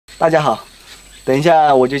大家好，等一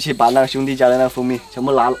下我就去把那个兄弟家的那个蜂蜜全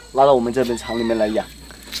部拉到我们这边厂里面来养。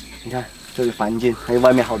你看这里环境，还有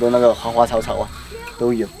外面好多那个花花草草啊，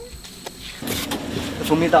都有。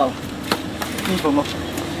蜂蜜到了，蜜蜂哦，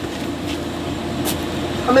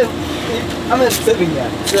他们这边呀，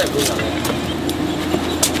这边有没有？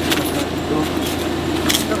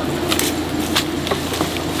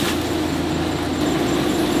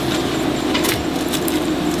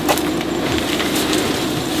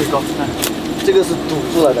 这个是堵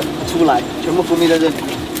住了的，出来，全部蜂蜜在这里，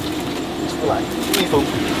出来，蜜蜂。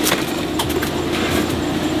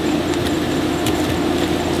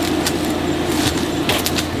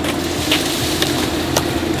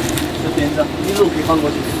这边上一路可以放过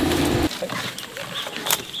去。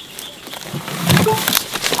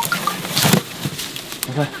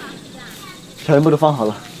你看，全部都放好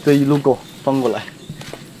了，这一路过放过来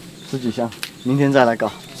，10几箱，明天再来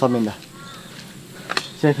搞上面的。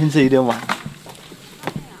 现在天气有点晚，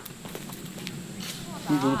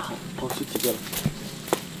蜜蜂跑出几个了。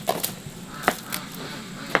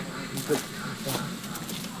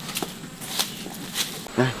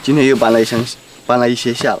哎，今天又搬了一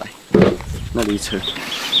些下来，那里一车，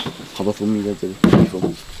好多蜂蜜在这里，蜜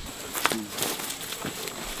蜂。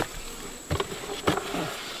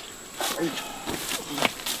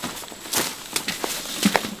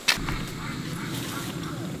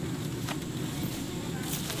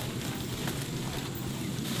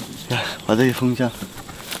把这些蜂箱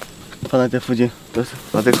放在这附近，都是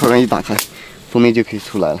把这个开关一打开，蜂蜜就可以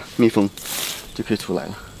出来了，蜜蜂就可以出来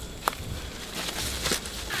了。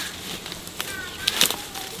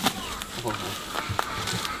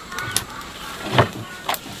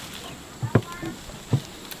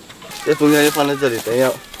这蜂箱就放在这里，等一下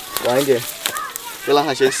晚一点，就让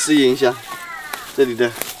它先适应一下这里的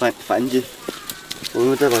环境。我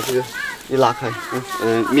们再把这个一拉开，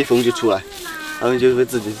蜜蜂就出来，它们就会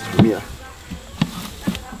自己吐蜜了。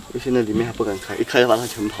 因为现在里面还不敢开，一开的话它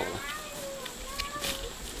全跑了。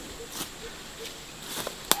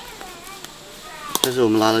但是我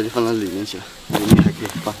们拉了就放到里面去了，里面还可以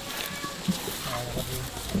放。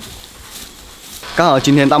刚好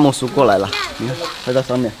今天大漠叔过来了，你看他在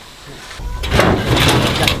上面，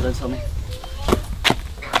架子在上面。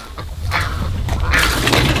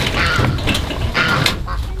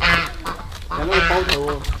两个包头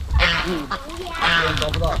哦，抓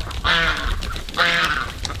不到。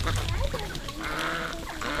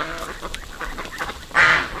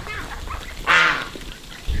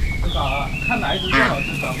 看哪一只最好吃，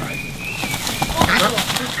找哪一只。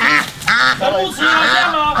全部吃上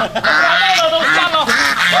了，抓到了都上了，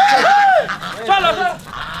算了，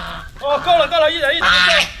哦，够了，一人一只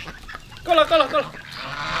够了，走，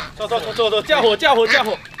架火，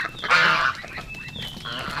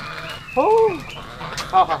哦，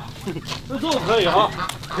好，这肉可以哈，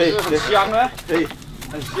可以，很香啊，可以，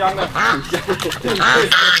很香的，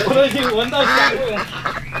我都已经闻到香味了。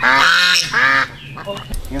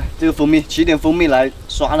 你看这个蜂蜜，取点蜂蜜来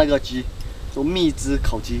刷那个鸡，做蜜汁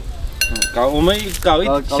烤鸡。我们搞一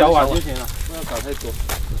小碗就行了，不要搞太多。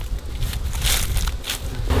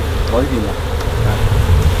搞一点吧。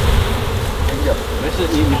没事，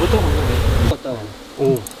你不动就可以。哦，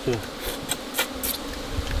是。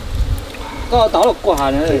倒了挂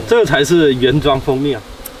呢。这才是原装蜂蜜啊！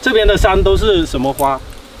这边的山都是什么花？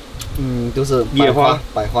都是野花、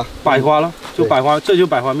百花了，就百花，这就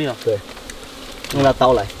百花蜜了。对。 用那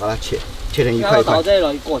刀来把它切成一块一块，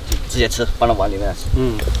直接吃，放到碗里面吃。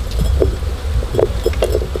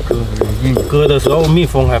割的时候蜜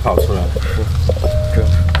蜂还跑出来了。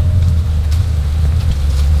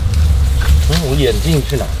我眼镜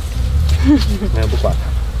去哪？没有，不管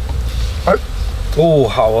它。哦，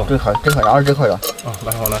好哦，这块，22这块了。哦，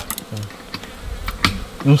来好了。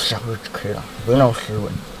用手就可以了，不用那种湿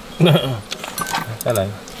吻。再来一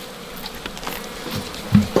个。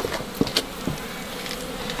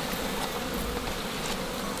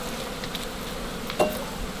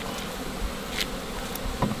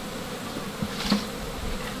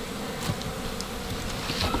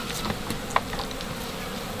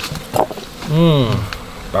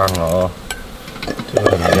 棒哦，这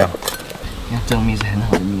个很亮。你看这种蜜是很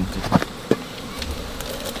好的蜜，这块。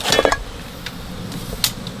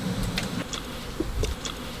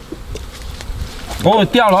哦，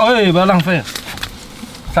掉了，哎，不要浪费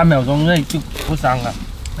，3秒钟内就不伤了。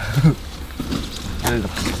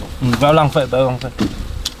不要浪费，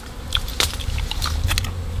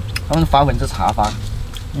他们发粉是茶发，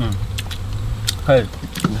可以，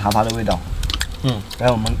茶发的味道。然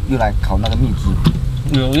后我们又来烤那个蜜汁，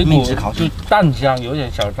有一股蜜汁烤就淡香，有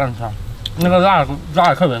点小淡香。那个辣的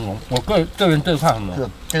特别浓，我个人这一块很浓。是，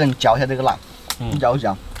这个你嚼一下这个辣，嗯，嚼一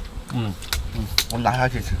嚼。我拿下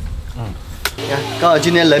去吃。你看，刚好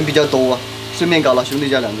今天人比较多啊，顺便搞了兄弟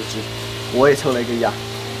家2只鸡，我也凑了一个鸭，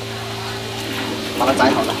把它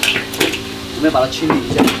宰好了，准备把它清理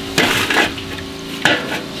一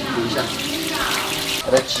下，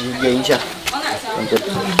把它鸡腌一下，用这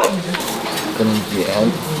跟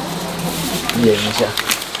盐一下，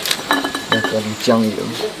再加点酱油，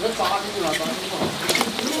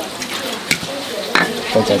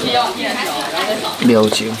再加点料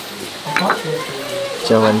酒。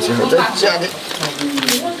加完之后再加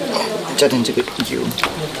点这个油，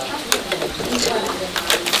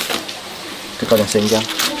再搞点生姜，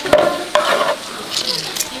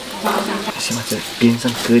先把这边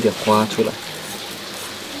上割一点花出来，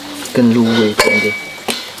更入味一点。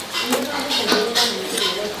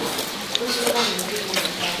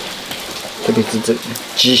特别是这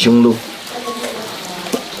鸡胸肉，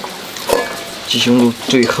鸡胸肉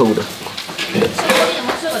最厚的。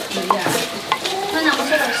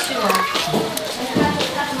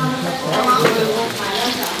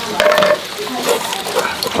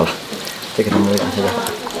好了，再给它焖2下就好了。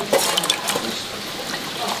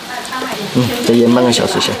再腌半个小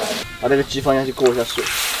时先。把这个鸡放下去过一下水。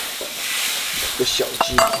这小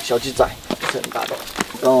鸡仔是很大的，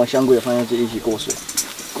刚好香菇也放下去一起过水，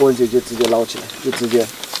过一水就直接捞起来，就直接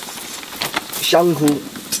香菇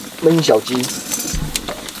焖小鸡。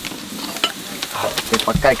好，再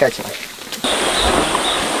把盖盖起来。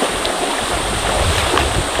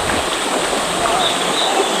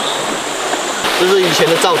这是以前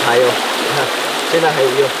的灶台哦，你看，现在还有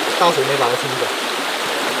用，倒水没把它冲走，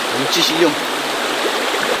我们继续用。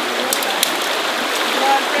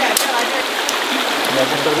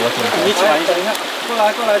你传一下，你看，过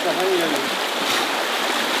来，小朋友。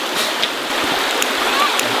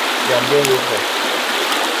2边有火，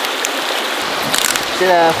现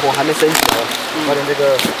在火还没升起来，搞点这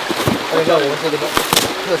个，我们这个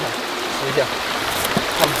特产吃一下，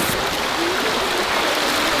看。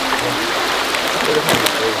这个看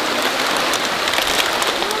可以。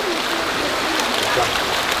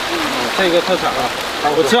这个特产啊，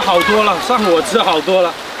我吃好多了，上午我吃好多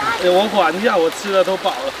了，我管一下，我吃的都饱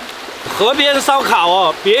了。河边烧烤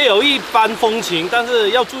哦，别有一番风情，但是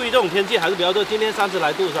要注意这种天气还是比较热，今天30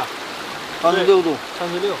来度是吧？36度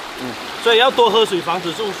，36，所以要多喝水，防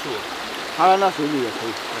止中暑。当然，那水里也可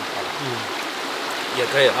以，也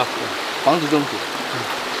可以啊，防止中暑。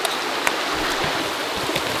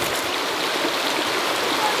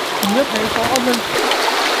你就可以说澳门，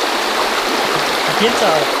别走，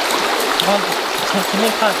从前面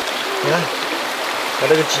看，你看，把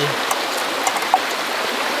这个鸡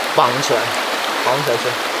绑起来先，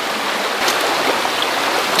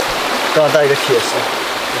刚好带一个铁丝，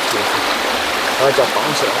把它脚绑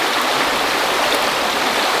起来。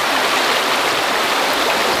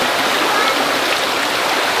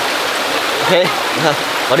OK， 你看，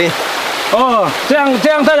搞定。哦，这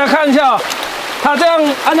样大家看一下。他这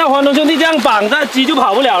样按照华农兄弟这样绑，那鸡就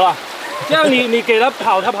跑不了了。这样你给它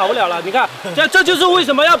跑，它跑不了了。你看，这就是为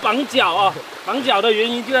什么要绑脚啊！绑脚的原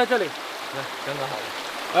因就在这里。刚刚好。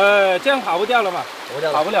这样跑不掉了嘛？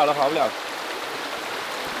跑不了了。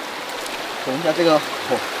等一下这个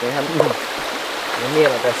火，等一下灭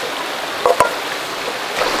了再说。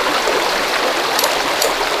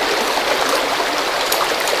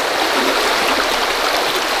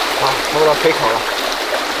好，差不多可以烤了。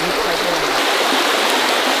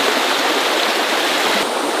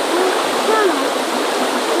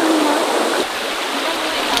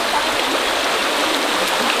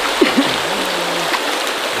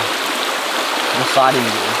刷点油，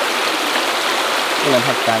不然太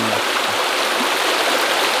干了。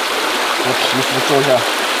我皮肤做一下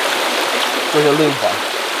润滑。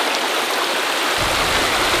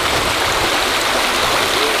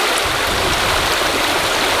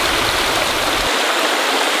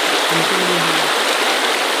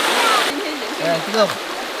这个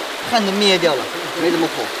汗都灭掉了，没怎么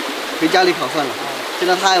火，回家里烤算了。现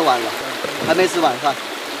在太晚了，还没吃晚饭，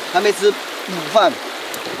还没吃午饭，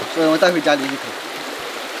所以我带回家里去烤。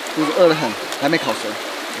肚子饿得很，还没烤熟，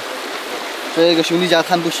所以这个兄弟家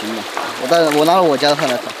炭不行了，我拿了我家的炭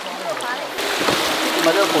来烤，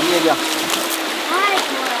把这个火灭掉。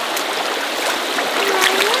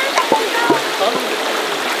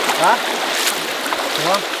啊？什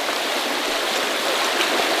么？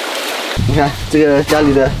你看这个家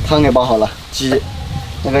里的汤也煲好了，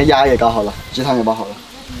那个鸭也搞好了，鸡汤也煲好了。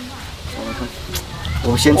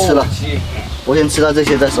我先吃了，我先吃了这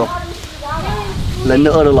些再说。人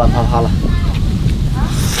都饿得软趴趴了，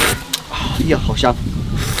哎呀，好香！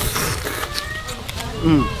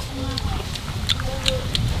嗯，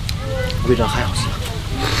味道太好吃了。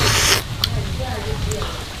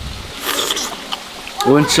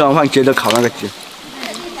我们吃完饭接着烤那个鸡，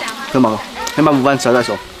先把午饭吃了再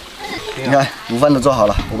说。你看午饭都做好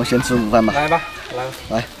了，我们先吃午饭吧。来吧，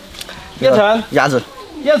来。叶晨，鸭子、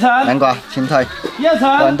叶晨，南瓜、青菜、叶晨，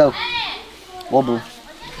豌豆、萝卜，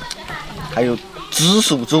还有紫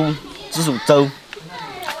薯粥。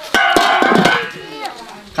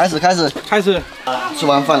开始。吃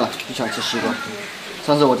完饭了，就想吃西瓜。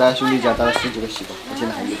上次我在兄弟家带了10几个西瓜，我现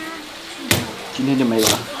在还有，今天就没有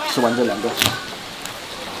了。吃完这2个，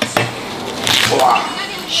哇，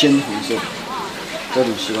鲜红色，这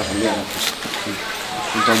种西瓜很厉害，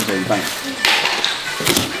就这样走一半。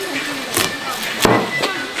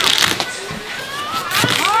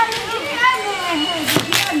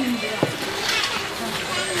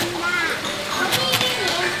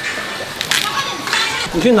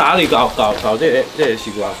你去哪里搞这些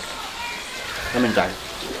西瓜？他们摘，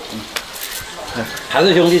还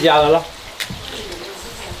是兄弟家的了？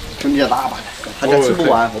兄弟家大把的，他家吃不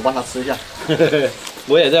完，我帮他吃一下。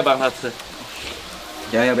我也在帮他吃。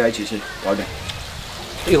等下要不要一起吃？搞点。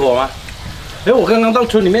一会儿吗？哎，我刚刚到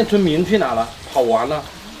村里面，村民去哪了？跑完了。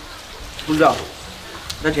不知道，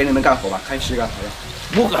在田里面干活吧？看西瓜好了。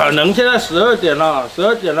不可能，现在12点了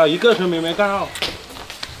，12点了，一个村民没干到。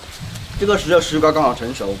这个时候西瓜刚好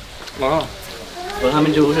成熟，他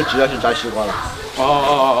们就是只要去摘西瓜了。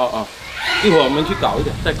一会儿我们去搞一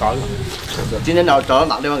点，再搞一点。今天早上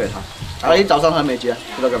打电话给他，打了一早上他没接，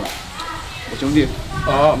不知道干嘛。我兄弟。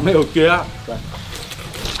没有接啊。对。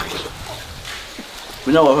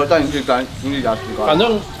本来我说带你去摘兄弟家西瓜。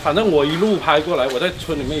反正我一路拍过来，我在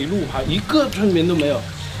村里面一路拍，一个村民都没有，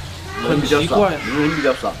很奇怪。人比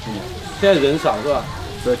较少，现在人少是吧？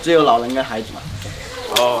对，只有老人跟孩子嘛。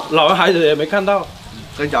老人孩子也没看到，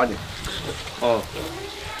在家里。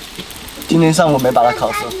今天上午没把它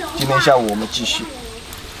烤熟，今天下午我们继续。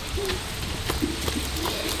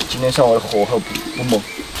今天上午的火候不猛。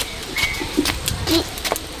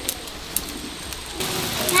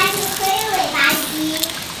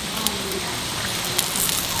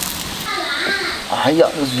哎呀，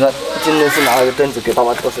今天是拿了个凳子给爸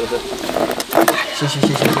爸做手术。谢谢，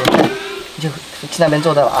就去那边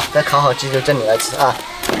坐着了啊！再烤好鸡就这里来吃啊。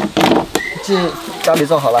鸡家里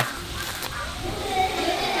做好了。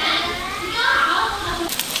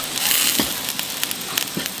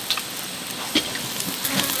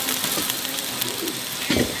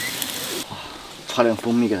擦点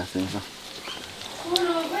蜂蜜给他身上。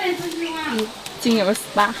精油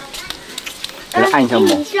SPA。给他按一下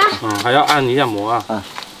摩。还要按一下摩啊。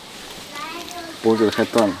脖子太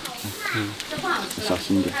断了。小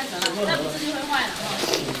心一点。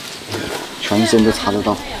全身都擦得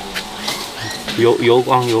到。油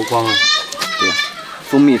光啊。对啊，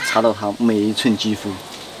蜂蜜擦到它每一寸肌肤。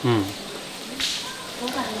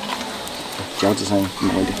脚趾上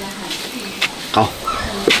抹一点。好。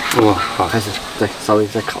好，开始，对，稍微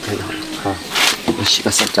再烤一下。好，我洗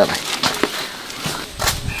个手再来。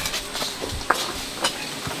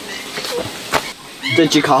这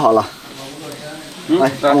鸡烤好了。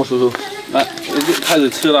来，莫叔叔，来，开始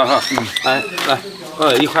吃了哈。来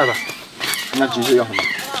，2人1块吧。那鸡翅要什么？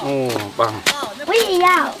棒。我也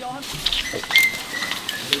要。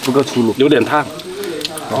不够粗鲁，有点烫。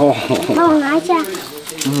帮我拿一下。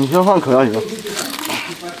你先放口袋里头。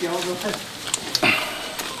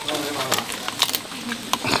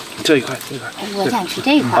这一块。我想吃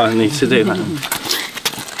这一块。你吃这一块。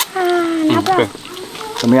拿不到。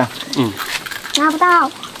怎么样？拿不到。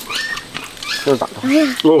这是咋的？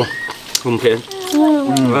很甜。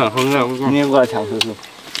明天过来尝试试。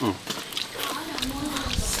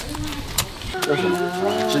这是什么？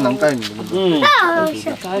是能带你的吗？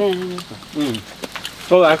少点。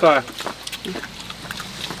都来。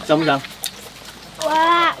香不香？我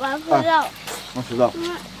要吃肉。我知道。我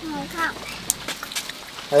看。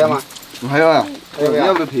还要吗？你还要啊？要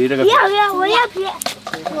不要皮这个？不要，我要皮。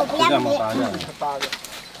我不要皮。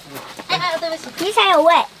对不起。皮才有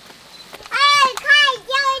味。看，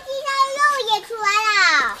掉地上肉也出来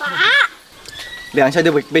了。2下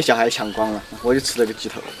就被小孩抢光了，我就吃了个鸡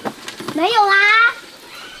头。没有啦。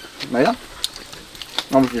没了。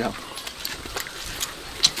那我们鸡头。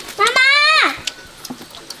妈妈。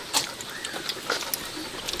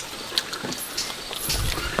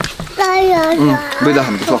味道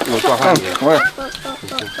很不错。我抓饭也。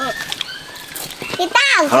给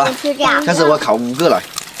大的吃掉。下次我烤5个来，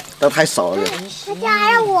但太少了。这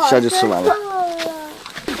还让我。一下就吃完了。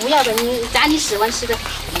不要的，你家里喜欢吃的。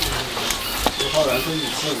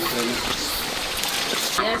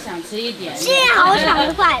只要想吃一点。吃好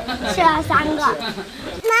爽快，吃了3个。妈妈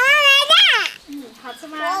来的。好吃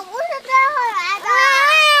吗？我不是最后来的。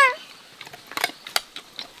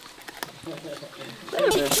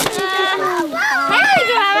还有一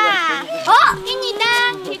个吧。哦，给你的，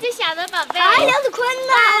你最小的宝贝。啊，杨子坤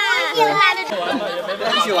的，我也来的。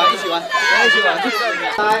一起玩，一起玩，大家一起玩。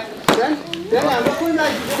来，人2个混在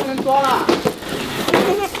一起就不能抓了。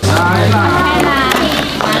来啦！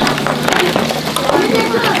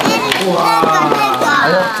哇！哎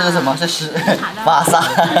呦，这个什么？这是巴萨。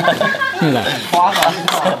花洒。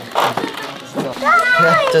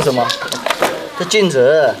这什么？这镜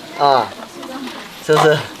子啊，是不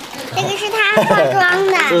是？这个是他化妆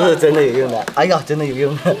的。是不是真的有用的？哎呀，真的有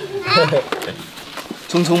用。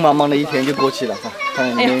匆匆忙忙的一天就过去了，看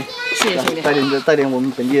你们带点我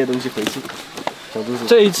们本地的东西回去。小猪猪，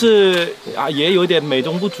这一次啊也有点美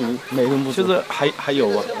中不足，就是还有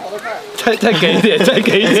啊，再给一点，再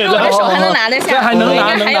给一点。我的手还能拿得下，还能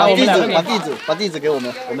拿，能拿。把地址给我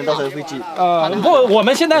们，我们到时候会寄。不，我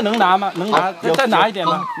们现在能拿吗？能拿，再拿一点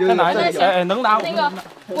吗？再拿一点。哎，能拿。那个，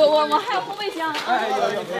我还有后备箱。哎，有。